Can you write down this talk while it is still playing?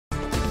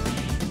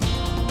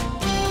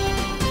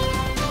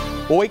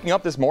Well, waking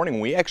up this morning,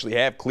 we actually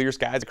have clear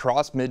skies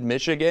across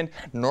mid-Michigan.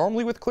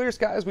 Normally with clear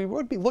skies, we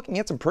would be looking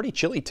at some pretty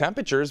chilly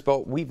temperatures,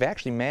 but we've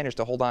actually managed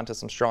to hold on to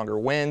some stronger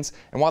winds.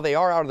 And while they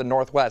are out of the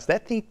northwest,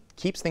 that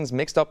keeps things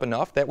mixed up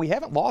enough that we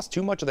haven't lost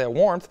too much of that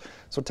warmth.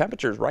 So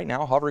temperatures right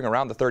now hovering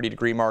around the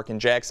 30-degree mark in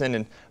Jackson,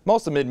 and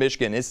most of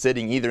mid-Michigan is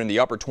sitting either in the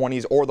upper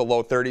 20s or the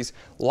low 30s.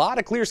 A lot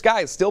of clear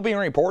skies still being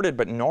reported,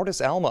 but notice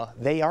Elma,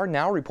 they are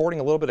now reporting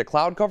a little bit of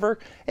cloud cover.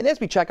 And as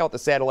we check out the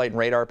satellite and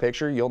radar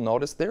picture, you'll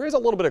notice there is a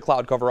little bit of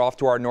cloud cover off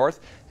to our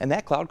north, and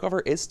that cloud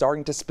cover is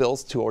starting to spill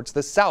towards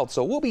the south.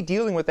 So we'll be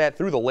dealing with that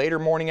through the later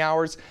morning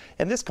hours,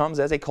 and this comes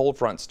as a cold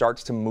front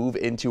starts to move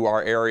into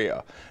our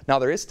area. Now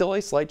there is still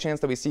a slight chance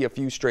that we see a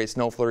few stray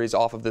snow flurries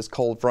off of this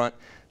cold front.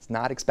 It's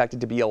not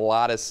expected to be a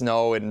lot of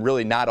snow, and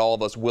really not all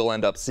of us will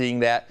end up seeing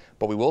that,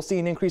 but we will see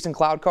an increase in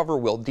cloud cover.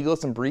 We'll deal with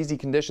some breezy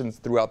conditions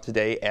throughout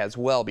today as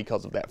well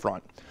because of that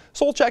front.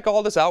 So we'll check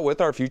all this out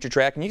with our future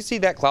track, and you see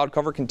that cloud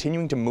cover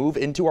continuing to move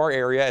into our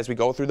area as we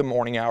go through the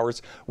morning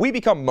hours. We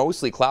become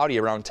mostly cloudy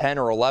around 10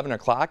 or 11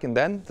 o'clock, and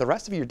then the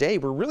rest of your day,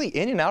 we're really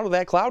in and out of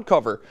that cloud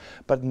cover.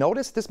 But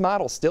notice this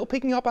model still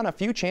picking up on a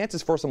few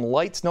chances for some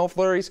light snow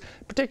flurries,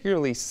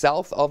 particularly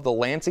south of the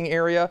Lansing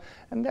area,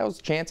 and those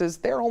chances,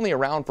 they're only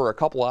around for a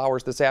couple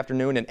hours this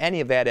afternoon, and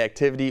any of that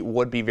activity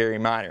would be very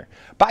minor.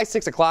 By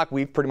 6 o'clock,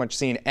 we've pretty much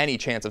seen any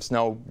chance of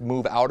snow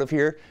move out of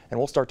here, and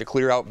we'll start to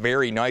clear out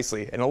very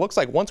nicely. And it looks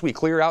like once we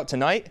clear out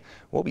tonight,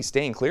 we'll be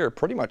staying clear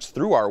pretty much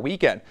through our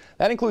weekend.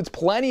 That includes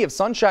plenty of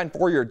sunshine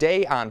for your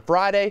day on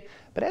Friday.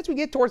 But as we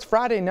get towards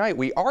Friday night,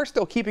 we are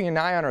still keeping an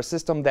eye on our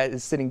system that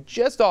is sitting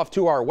just off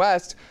to our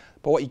west.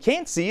 But what you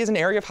can't see is an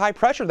area of high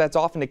pressure that's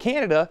off into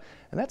Canada,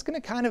 and that's going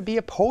to kind of be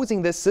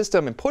opposing this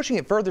system and pushing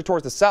it further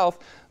towards the south.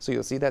 So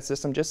you'll see that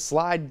system just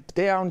slide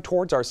down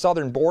towards our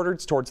southern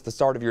borders towards the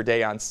start of your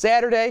day on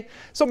Saturday.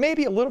 So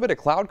maybe a little bit of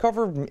cloud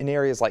cover in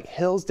areas like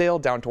Hillsdale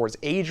down towards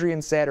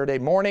Adrian Saturday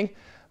morning.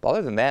 But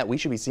other than that, we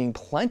should be seeing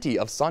plenty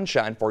of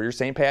sunshine for your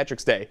St.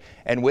 Patrick's Day.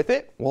 And with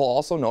it, we'll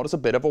also notice a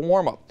bit of a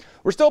warm-up.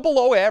 We're still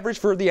below average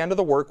for the end of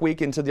the work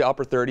week into the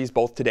upper 30s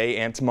both today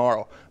and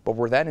tomorrow. But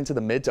we're then into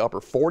the mid to upper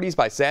 40s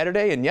by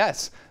Saturday. And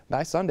yes,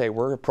 by Sunday,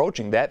 we're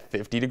approaching that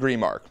 50-degree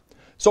mark.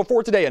 So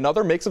for today,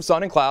 another mix of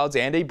sun and clouds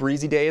and a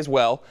breezy day as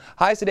well.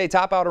 Highs today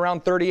top out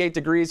around 38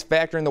 degrees.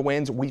 Factor in the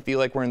winds, we feel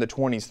like we're in the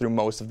 20s through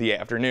most of the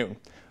afternoon.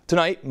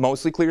 Tonight,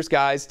 mostly clear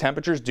skies.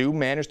 Temperatures do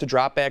manage to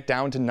drop back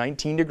down to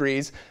 19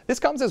 degrees. This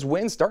comes as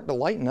winds start to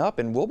lighten up,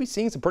 and we'll be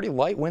seeing some pretty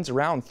light winds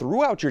around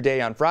throughout your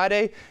day on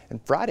Friday.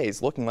 And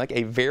Friday's looking like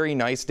a very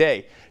nice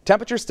day.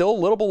 Temperatures still a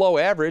little below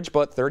average,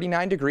 but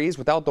 39 degrees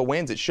without the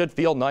winds. It should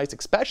feel nice,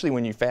 especially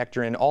when you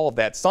factor in all of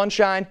that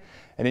sunshine.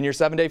 And in your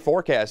 7-day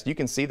forecast, you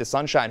can see the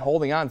sunshine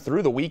holding on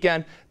through the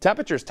weekend.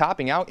 Temperatures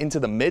topping out into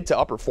the mid to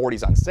upper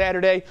 40s on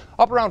Saturday,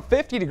 up around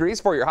 50 degrees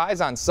for your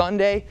highs on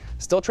Sunday.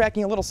 Still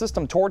tracking a little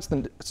system towards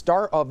the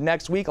start of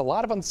next week. A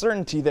lot of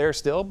uncertainty there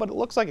still, but it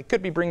looks like it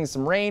could be bringing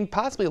some rain,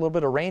 possibly a little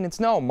bit of rain and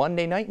snow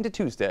Monday night into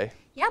Tuesday.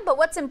 Yeah, but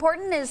what's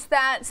important is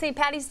that St.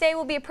 Patty's Day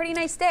will be a pretty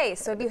nice day.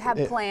 So if you have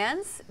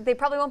plans, they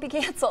probably won't be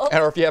canceled.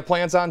 Or if you have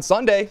plans on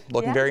Sunday,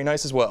 looking very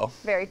nice as well.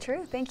 Very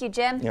true. Thank you,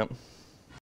 Jim. Yep.